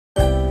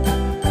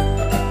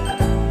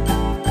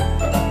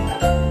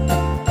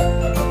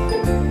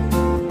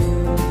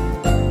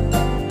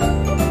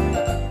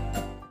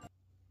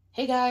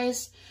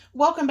guys,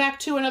 welcome back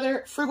to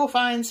another Frugal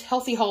Finds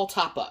Healthy Haul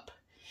top-up.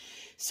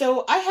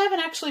 So I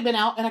haven't actually been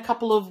out in a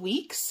couple of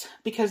weeks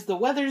because the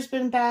weather's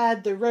been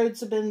bad, the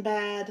roads have been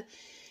bad,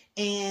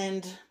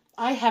 and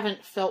I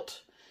haven't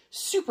felt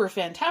super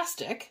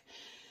fantastic.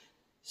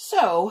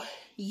 So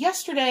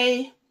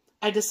yesterday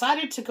I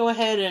decided to go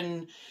ahead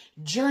and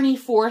journey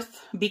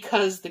forth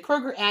because the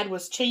Kroger ad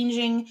was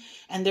changing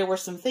and there were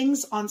some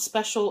things on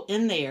special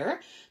in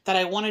there that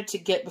I wanted to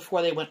get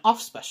before they went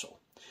off special.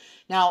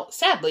 Now,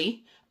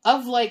 sadly,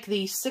 of like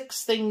the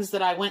 6 things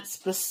that I went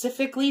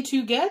specifically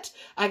to get,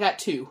 I got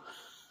 2.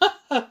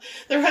 The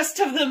rest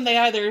of them they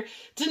either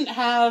didn't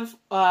have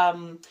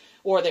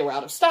or they were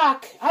out of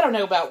stock. I don't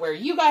know about where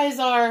you guys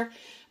are,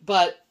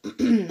 but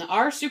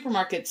our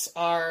supermarkets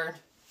are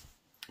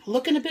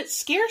looking a bit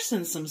scarce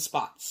in some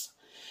spots.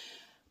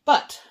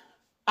 But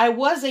I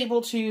was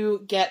able to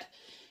get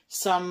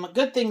some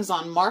good things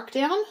on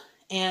markdown,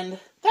 and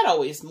that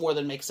always more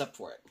than makes up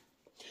for it.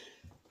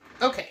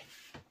 Okay.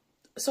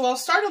 So I'll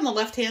start on the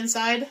left-hand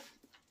side.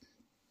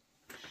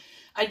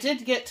 I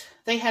did get,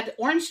 they had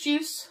orange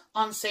juice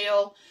on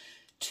sale,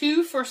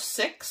 2 for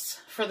 $6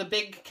 for the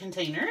big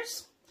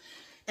containers.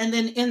 And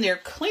then in their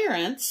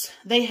clearance,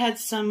 they had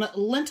some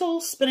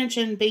lentil, spinach,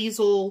 and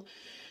basil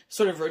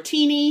sort of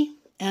rotini.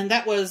 And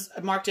that was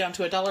marked down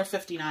to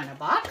 $1.59 a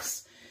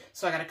box.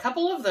 So I got a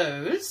couple of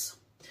those.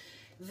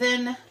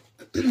 Then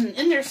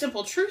in their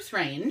Simple Truth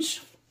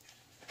range,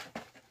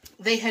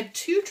 they had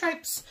 2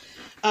 types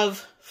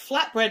of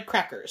flatbread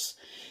crackers.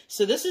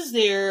 So this is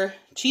their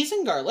cheese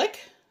and garlic.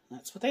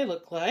 That's what they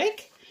look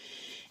like.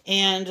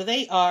 And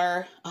they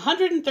are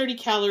 130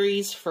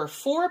 calories for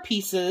 4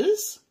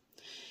 pieces.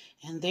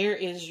 And there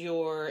is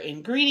your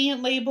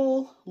ingredient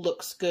label.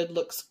 Looks good,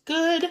 looks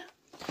good.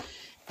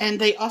 And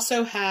they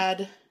also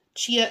had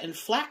chia and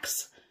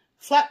flax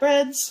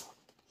flatbreads.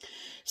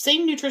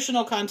 Same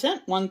nutritional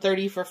content,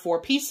 130 for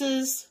 4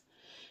 pieces.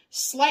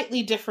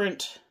 Slightly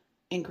different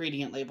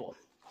ingredient label.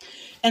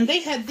 And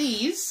they had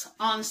these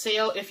on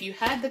sale. If you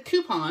had the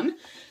coupon,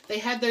 they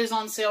had those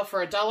on sale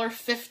for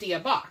 $1.50 a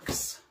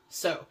box.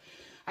 So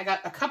I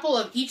got a couple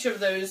of each of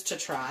those to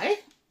try.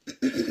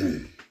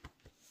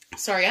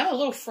 Sorry, I'm a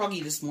little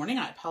froggy this morning.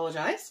 I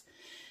apologize.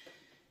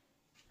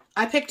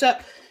 I picked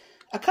up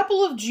a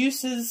couple of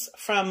juices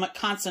from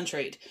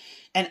Concentrate,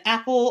 an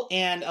apple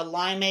and a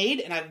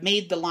limeade, and I've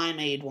made the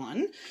limeade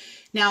one.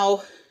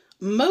 Now,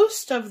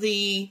 most of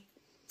the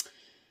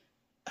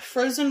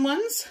frozen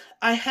ones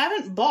I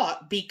haven't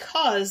bought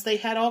because they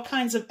had all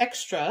kinds of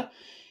extra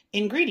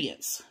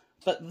ingredients.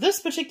 But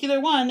this particular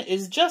one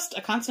is just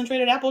a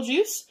concentrated apple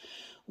juice,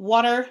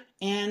 water,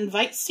 and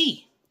Vitamin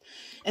C.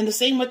 And the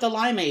same with the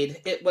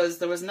limeade.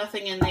 There was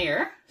nothing in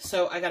there.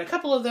 So I got a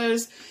couple of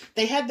those.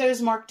 They had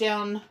those marked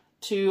down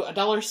to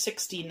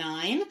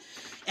 $1.69.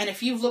 And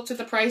if you've looked at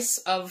the price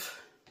of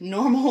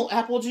normal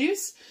apple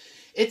juice,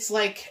 it's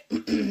like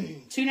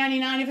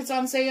 $2.99 if it's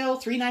on sale,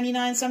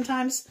 $3.99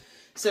 sometimes.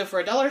 So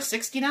for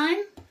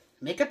 $1.69,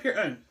 make up your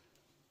own.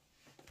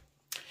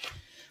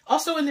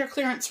 Also in their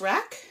clearance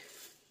rack,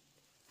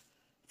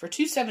 for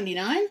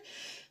 $2.79,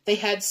 they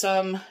had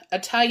some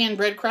Italian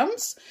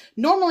breadcrumbs.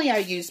 Normally I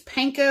use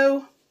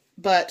panko,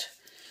 but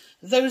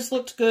those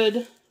looked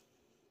good.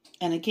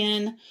 And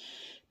again,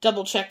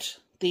 double checked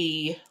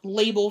the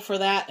label for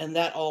that, and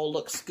that all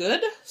looks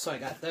good. So I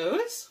got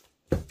those.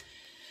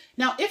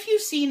 Now, if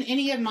you've seen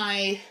any of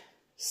my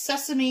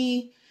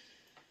sesame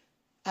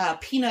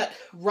peanut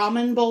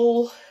ramen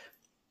bowl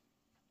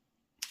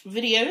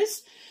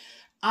videos,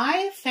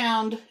 I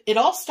found it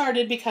all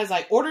started because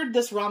I ordered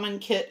this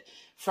ramen kit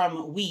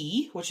from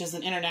which is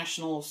an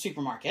international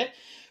supermarket.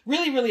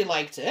 Really, really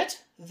liked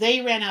it.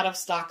 They ran out of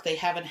stock. They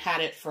haven't had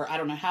it for I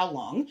don't know how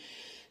long.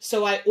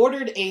 So I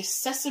ordered a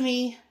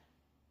sesame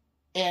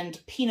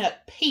and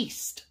peanut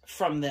paste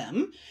from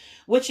them,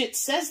 which it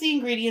says the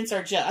ingredients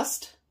are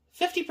just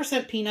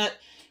 50% peanut,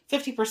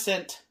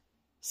 50%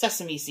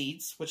 sesame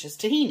seeds, which is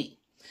tahini.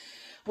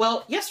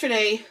 Well,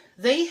 yesterday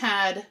they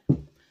had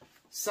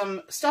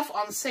some stuff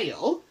on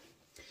sale,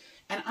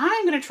 and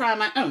I'm going to try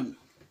my own.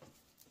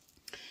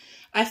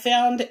 I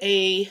found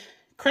a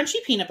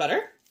crunchy peanut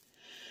butter,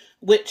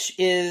 which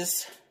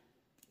is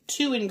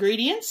 2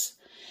 ingredients,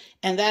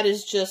 and that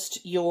is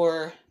just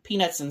your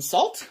peanuts and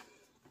salt.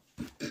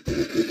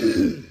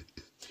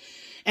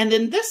 And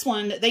then this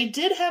one, they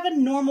did have a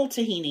normal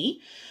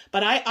tahini,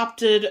 but I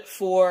opted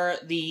for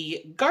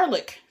the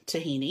garlic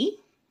tahini,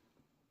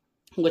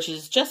 which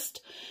is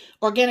just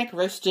organic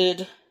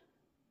roasted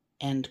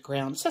and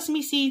ground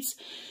sesame seeds,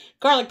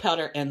 garlic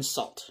powder, and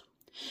salt.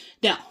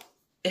 Now,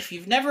 if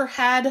you've never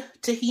had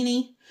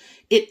tahini,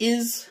 it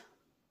is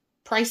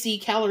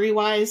pricey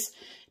calorie-wise.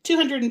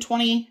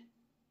 220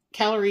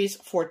 calories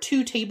for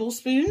 2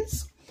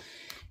 tablespoons.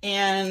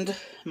 And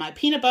my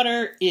peanut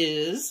butter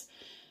is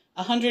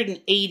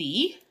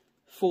 180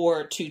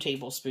 for 2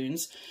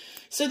 tablespoons.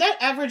 So that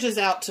averages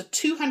out to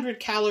 200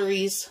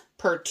 calories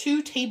per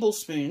 2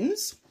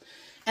 tablespoons.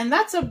 And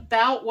that's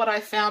about what I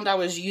found I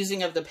was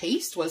using of the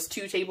paste, was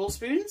 2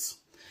 tablespoons.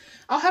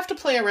 I'll have to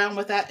play around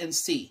with that and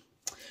see.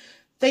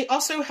 They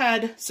also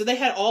had, so they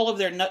had all of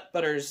their nut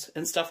butters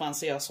and stuff on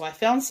sale. So I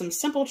found some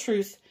Simple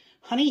Truth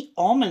honey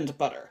almond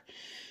butter.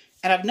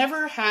 And I've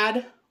never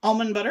had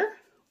almond butter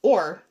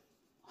or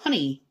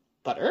honey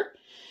butter.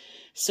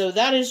 So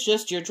that is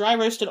just your dry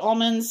roasted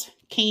almonds,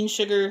 cane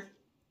sugar,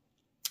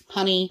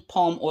 honey,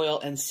 palm oil,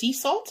 and sea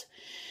salt.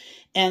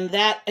 And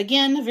that,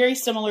 again, very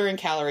similar in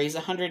calories,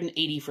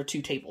 180 for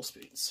 2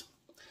 tablespoons.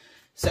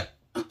 So,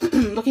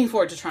 looking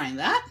forward to trying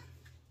that.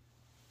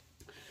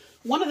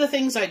 One of the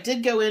things I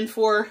did go in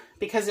for,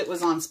 because it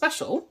was on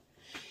special,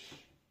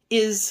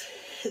 is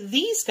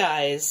these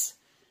guys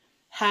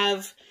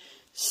have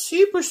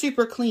super,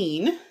 super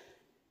clean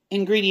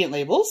ingredient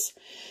labels.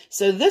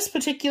 So this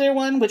particular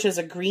one, which is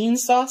a green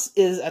sauce,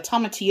 is a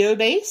tomatillo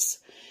base.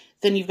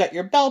 Then you've got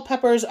your bell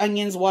peppers,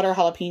 onions, water,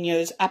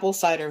 jalapenos, apple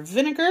cider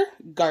vinegar,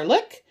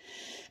 garlic,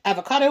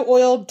 avocado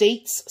oil,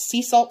 dates,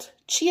 sea salt,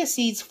 chia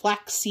seeds,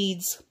 flax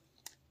seeds,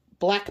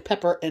 black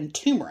pepper, and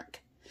turmeric.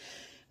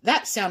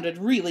 That sounded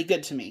really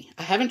good to me.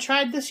 I haven't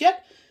tried this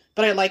yet,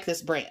 but I like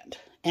this brand.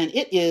 And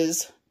it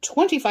is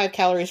 25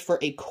 calories for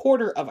a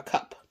quarter of a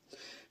cup.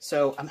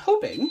 So I'm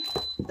hoping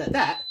that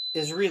that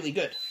is really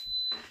good.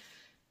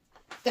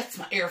 That's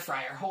my air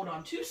fryer. Hold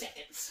on 2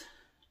 seconds.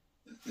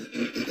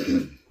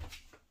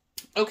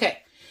 Okay.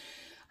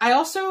 I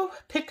also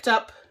picked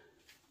up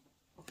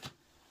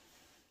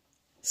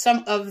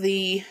some of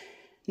the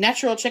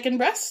natural chicken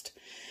breast.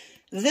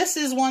 This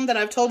is one that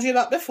I've told you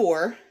about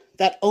before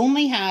that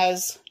only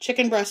has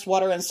chicken breast,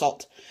 water, and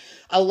salt.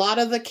 A lot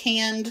of the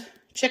canned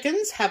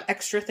chickens have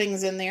extra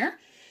things in there.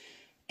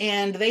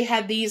 And they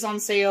had these on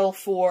sale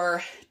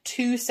for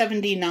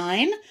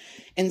 $2.79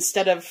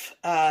 instead of,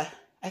 I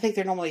think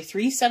they're normally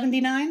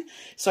 $3.79.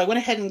 So I went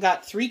ahead and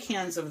got 3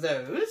 cans of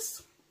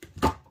those.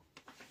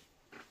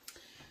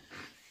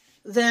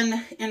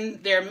 Then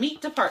in their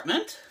meat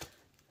department,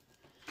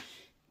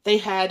 they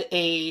had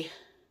a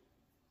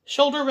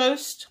shoulder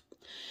roast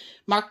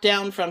marked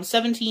down from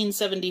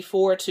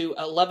 $17.74 to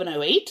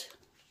 $11.08.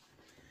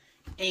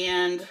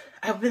 And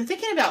I've been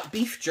thinking about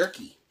beef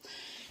jerky.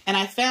 And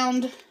I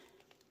found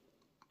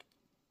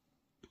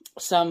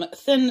some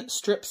thin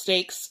strip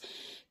steaks,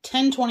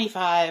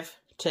 $10.25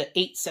 to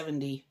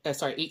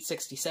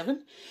 $8.67.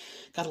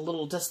 Got a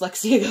little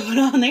dyslexia going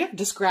on there.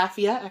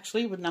 Dysgraphia,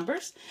 actually, with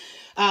numbers.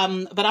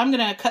 But I'm going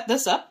to cut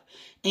this up,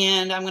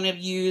 and I'm going to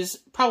use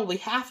probably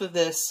half of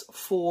this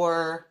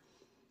for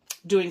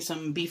doing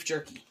some beef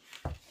jerky.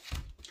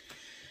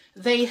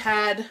 They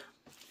had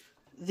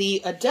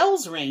the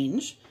Adele's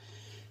range.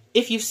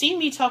 If you've seen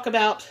me talk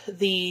about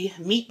the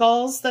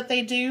meatballs that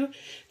they do,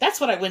 that's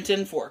what I went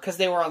in for, because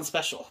they were on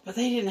special. But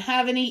they didn't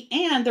have any,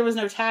 and there was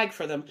no tag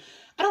for them.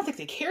 I don't think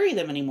they carry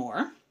them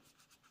anymore.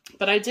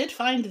 But I did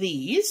find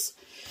these,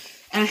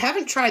 and I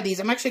haven't tried these.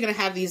 I'm actually going to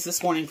have these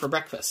this morning for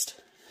breakfast.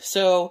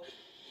 So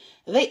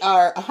they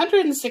are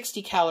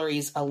 160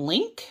 calories a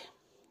link,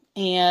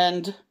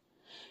 and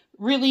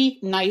really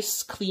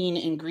nice, clean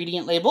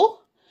ingredient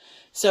label.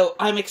 So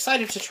I'm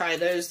excited to try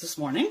those this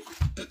morning.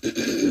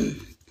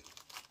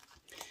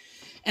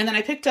 And then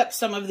I picked up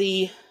some of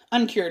the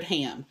uncured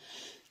ham.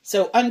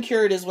 So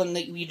uncured is when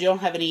you don't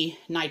have any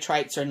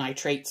nitrites or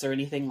nitrates or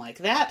anything like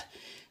that.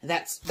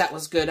 That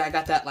was good. I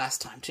got that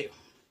last time too.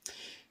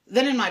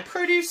 Then in my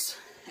produce,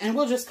 and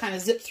we'll just kind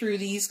of zip through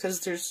these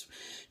because there's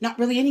not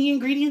really any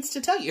ingredients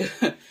to tell you.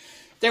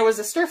 There was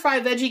a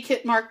stir-fry veggie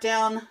kit marked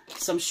down,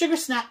 some sugar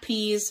snap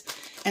peas,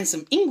 and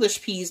some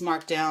English peas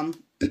marked down,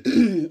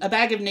 a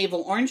bag of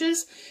navel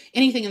oranges.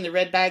 Anything in the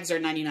red bags are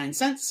 99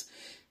 cents.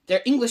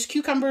 Their English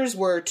cucumbers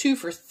were 2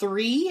 for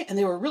 $3, and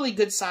they were really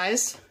good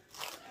size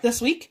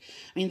this week.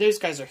 I mean, those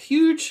guys are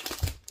huge.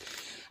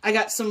 I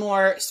got some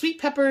more sweet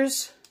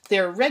peppers.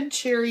 Their red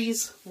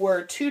cherries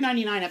were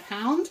 $2.99 a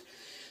pound.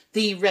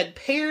 The red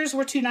pears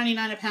were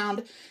 $2.99 a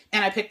pound,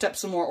 and I picked up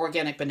some more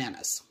organic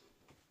bananas.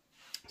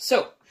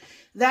 So,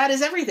 that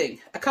is everything.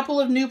 A couple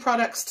of new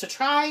products to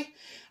try.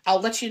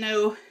 I'll let you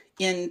know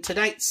in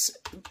today's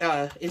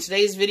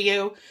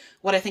video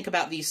what I think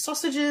about these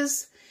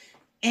sausages.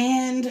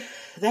 And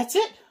that's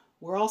it.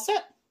 We're all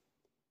set.